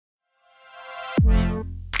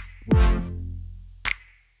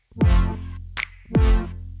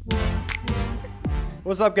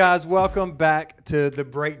What's up, guys? Welcome back to The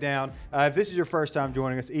Breakdown. If this is your first time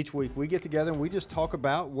joining us, each week we get together and we just talk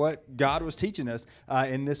about what God was teaching us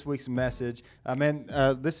in this week's message.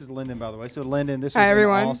 This is Linden, by the way. So, Linden, this was an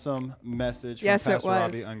awesome message from Pastor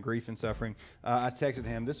Robby on grief and suffering. I texted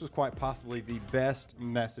him. This was quite possibly the best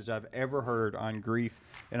message I've ever heard on grief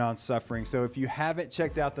and on suffering. So, if you haven't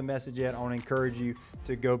checked out the message yet, I want to encourage you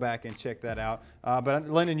to go back and check that out. But,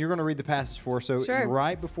 Linden, you're going to read the passage for us. So,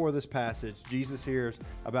 right before this passage, Jesus hears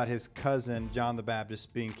about his cousin John the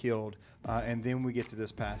Baptist being killed, and then we get to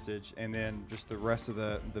this passage, and then just the rest of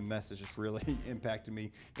the message just really impacted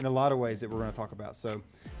me in a lot of ways that we're going to talk about. So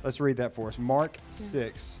let's read that for us. Mark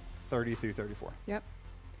 6:30 through 34. Yep.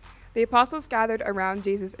 The apostles gathered around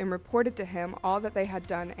Jesus and reported to him all that they had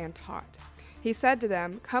done and taught. He said to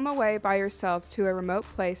them, "Come away by yourselves to a remote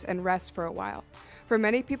place and rest for a while." For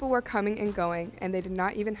many people were coming and going, and they did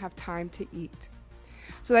not even have time to eat.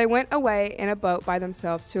 So they went away in a boat by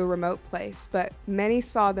themselves to a remote place, but many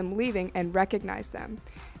saw them leaving and recognized them,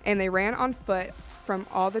 and they ran on foot from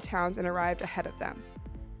all the towns and arrived ahead of them.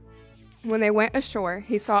 When they went ashore,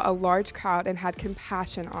 he saw a large crowd and had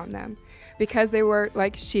compassion on them, because they were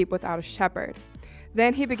like sheep without a shepherd.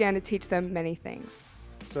 Then he began to teach them many things.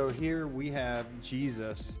 So here we have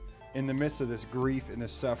Jesus in the midst of this grief and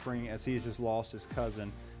this suffering as he has just lost his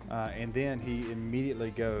cousin, and then he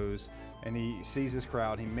immediately goes and he sees this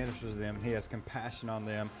crowd, he ministers to them, and he has compassion on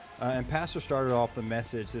them. And Pastor started off the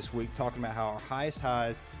message this week talking about how our highest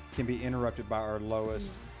highs can be interrupted by our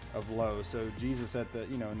lowest of lows. So Jesus in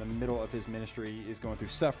the middle of his ministry is going through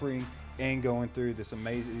suffering and going through these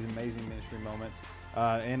amazing ministry moments.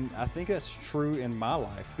 And I think that's true in my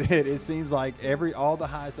life, that it seems like all the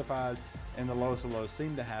highest of highs and the lowest of lows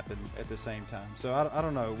seem to happen at the same time. So I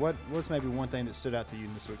don't know. What's maybe one thing that stood out to you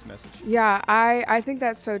in this week's message? Yeah, I think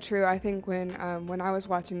that's so true. I think when I was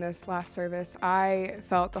watching this last service, I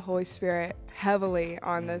felt the Holy Spirit heavily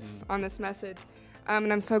on this message.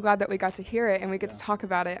 And I'm so glad that we got to hear it and we get to talk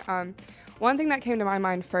about it. One thing that came to my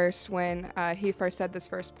mind first when he first said this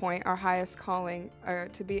first point, our highest calling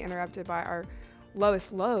to be interrupted by our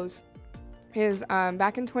lowest lows, is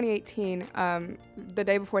back in 2018, the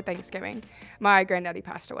day before Thanksgiving, my granddaddy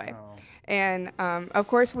passed away. Oh. And of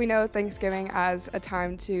course, we know Thanksgiving as a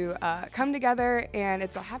time to come together, and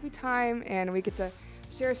it's a happy time, and we get to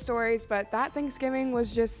share stories, but that Thanksgiving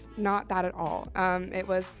was just not that at all. It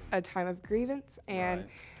was a time of grievance, and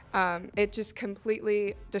it just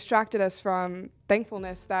completely distracted us from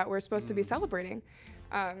thankfulness that we're supposed to be celebrating.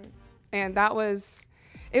 And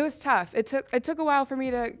it was tough. It took a while for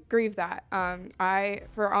me to grieve that.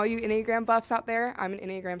 For all you Enneagram buffs out there, I'm an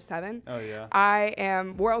Enneagram 7. Oh yeah. I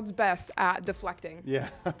am world's best at deflecting. Yeah.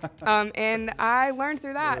 And I learned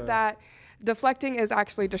through that deflecting is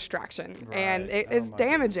actually distraction, and it is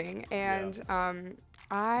damaging. And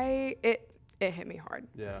it hit me hard.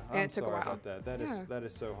 Yeah. And it took a while. About that. That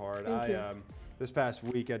is so hard. Thank you. This past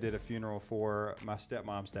week, I did a funeral for my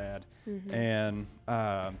stepmom's dad, and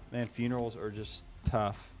man, funerals are just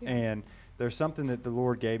tough. And there's something that the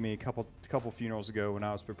Lord gave me a couple funerals ago when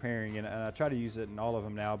I was preparing, and I try to use it in all of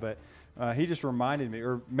them now, but he just reminded me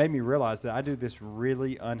or made me realize that I do this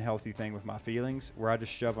really unhealthy thing with my feelings where I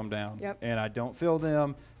just shove them down. And I don't feel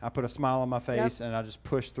them. I put a smile on my face and I just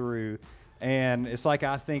push through. And it's like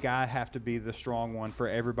I think I have to be the strong one for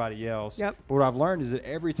everybody else. But what I've learned is that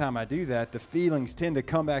every time I do that, the feelings tend to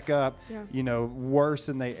come back up, worse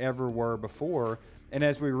than they ever were before. And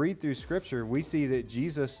as we read through Scripture, we see that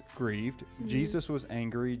Jesus grieved, Jesus was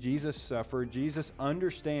angry, Jesus suffered, Jesus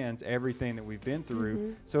understands everything that we've been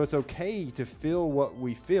through. So it's okay to feel what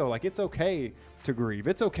we feel. Like, it's okay to grieve.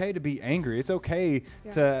 It's okay to be angry. It's okay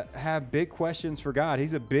to have big questions for God.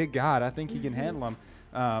 He's a big God. I think he can handle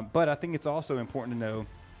them. But I think it's also important to know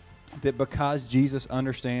that because Jesus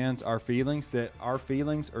understands our feelings, that our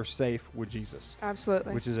feelings are safe with Jesus.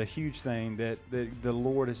 Absolutely. Which is a huge thing that the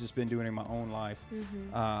Lord has just been doing in my own life.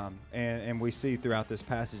 And we see throughout this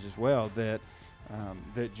passage as well that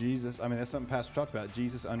Jesus, that's something Pastor talked about.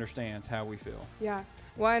 Jesus understands how we feel. Yeah.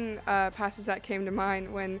 One passage that came to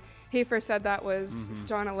mind when he first said that was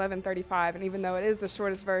John 11:35. And even though it is the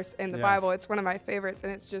shortest verse in the Bible, it's one of my favorites.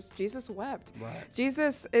 And it's just, Jesus wept. Right.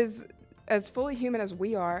 Jesus is as fully human as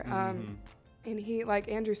we are. And he, like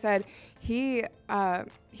Andrew said, he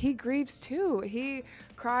grieves too. He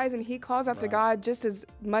cries and he calls out to God just as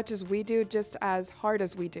much as we do, just as hard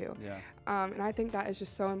as we do. Yeah. And I think that is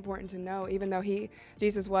just so important to know. Even though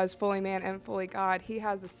Jesus was fully man and fully God, he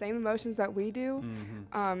has the same emotions that we do.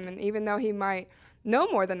 And even though he might know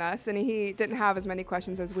more than us, and he didn't have as many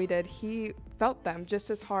questions as we did. He felt them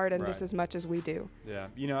just as hard and just as much as we do. Yeah.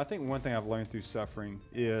 You know, I think one thing I've learned through suffering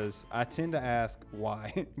is I tend to ask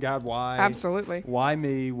why. God, why? Absolutely. Why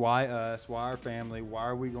me? Why us? Why our family? Why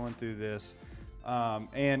are we going through this?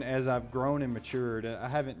 And as I've grown and matured, I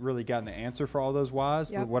haven't really gotten the answer for all those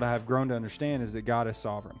whys, but what I have grown to understand is that God is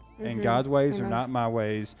sovereign, and God's ways are not my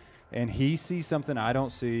ways. And he sees something I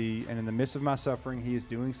don't see. And in the midst of my suffering, he is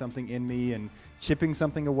doing something in me and chipping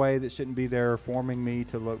something away that shouldn't be there, forming me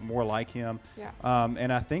to look more like him. Yeah.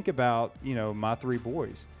 And I think about, you know, my 3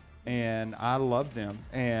 boys, and I love them.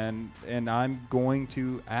 And I'm going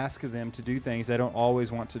to ask them to do things they don't always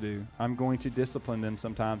want to do. I'm going to discipline them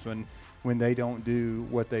sometimes when they don't do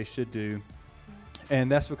what they should do. And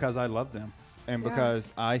that's because I love them. And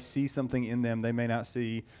because I see something in them they may not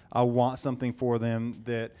see. I want something for them,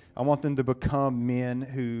 that I want them to become men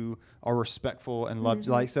who are respectful and love.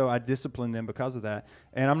 Like, so I discipline them because of that.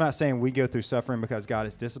 And I'm not saying we go through suffering because God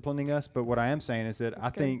is disciplining us, but what I am saying is that I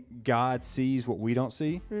think God sees what we don't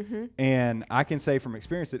see. And I can say from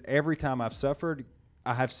experience that every time I've suffered,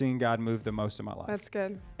 I have seen God move the most in my life. That's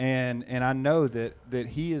good. And I know that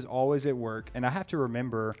he is always at work. And I have to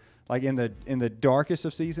remember, like in the darkest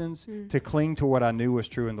of seasons, to cling to what I knew was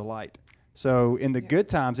true in the light. So in the good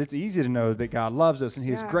times, it's easy to know that God loves us and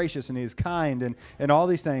he is gracious and he is kind and all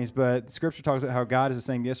these things. But Scripture talks about how God is the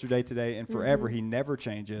same yesterday, today, and forever. He never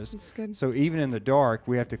changes. That's good. So even in the dark,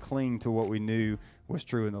 we have to cling to what we knew was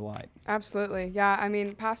true in the light. Absolutely. Yeah. I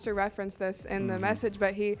mean, Pastor referenced this in the message,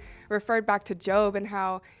 but he referred back to Job and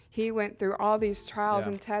how he went through all these trials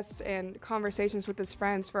and tests and conversations with his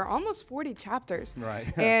friends for almost 40 chapters. Right.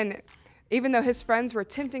 And even though his friends were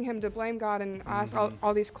tempting him to blame God and ask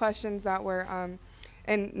all these questions that were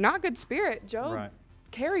in not good spirit, Job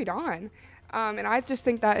carried on. And I just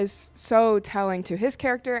think that is so telling to his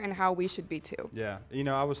character and how we should be too. Yeah. You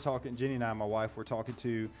know, I was talking, Jenny and I, my wife, were talking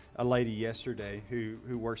to a lady yesterday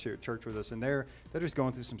who works here at church with us, and they're just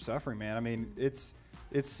going through some suffering, man. I mean, it's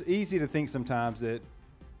easy to think sometimes that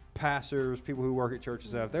pastors, people who work at church and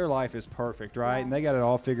stuff, their life is perfect, right? And they got it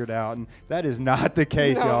all figured out, and that is not the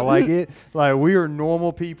case, y'all. Like we are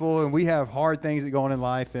normal people, and we have hard things that go on in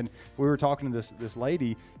life. And we were talking to this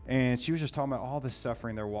lady, and she was just talking about all the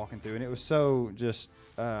suffering they're walking through, and it was so just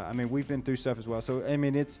I mean, we've been through stuff as well, so I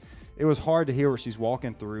mean, it was hard to hear what she's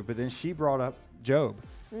walking through. But then she brought up Job,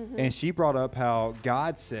 and she brought up how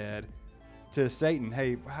God said to Satan,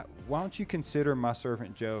 hey, why don't you consider my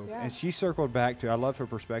servant Job? And she circled back to, I love her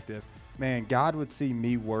perspective, man, God would see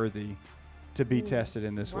me worthy to be tested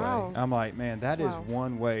in this way. I'm like, man, that is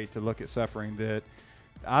one way to look at suffering that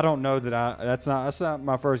I don't know that that's not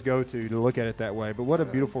my first go-to to look at it that way. But what a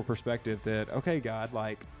beautiful perspective that, okay, God,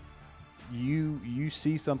 like you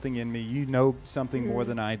see something in me, you know something more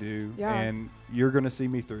than I do, and you're going to see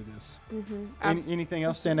me through this. Anything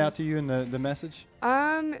else stand out to you in the message?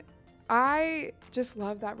 I just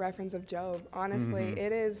love that reference of Job. Honestly,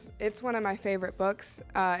 it's one of my favorite books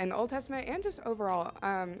in the Old Testament and just overall.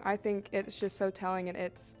 I think it's just so telling, and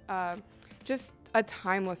it's just a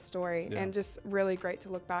timeless story and just really great to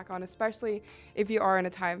look back on, especially if you are in a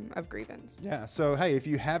time of grievance. Yeah. So, hey, if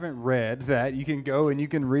you haven't read that, you can go and you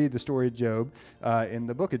can read the story of Job in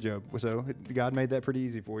the book of Job. So God made that pretty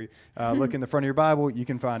easy for you. Look in the front of your Bible, you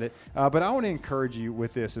can find it. But I want to encourage you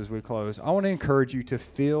with this as we close. I want to encourage you to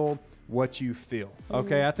feel what you feel.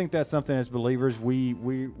 Okay. I think that's something as believers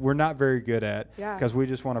we're not very good at, because we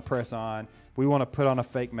just want to press on. We want to put on a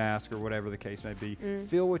fake mask or whatever the case may be.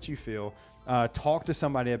 Feel what you feel. Talk to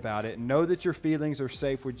somebody about it. Know that your feelings are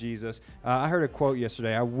safe with Jesus. I heard a quote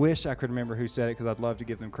yesterday. I wish I could remember who said it, because I'd love to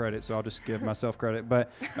give them credit, so I'll just give myself credit.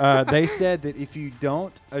 But they said that if you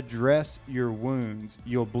don't address your wounds,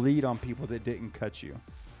 you'll bleed on people that didn't cut you.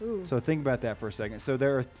 Ooh. So think about that for a second. So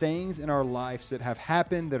there are things in our lives that have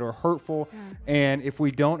happened that are hurtful, and if we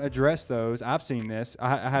don't address those, I've seen this.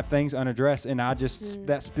 I have things unaddressed, and I just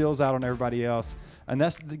that spills out on everybody else. And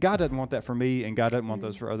God doesn't want that for me, and God doesn't want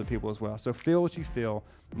those for other people as well. So feel what you feel.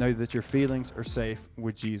 Know that your feelings are safe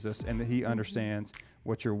with Jesus, and that He understands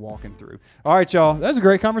what you're walking through. All right, y'all. That was a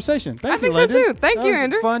great conversation. Thank you, Linden. I think so too. Thank you,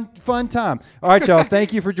 Andrew. Fun time. All right, y'all.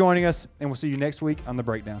 Thank you for joining us, and we'll see you next week on The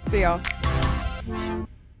Breakdown. See y'all.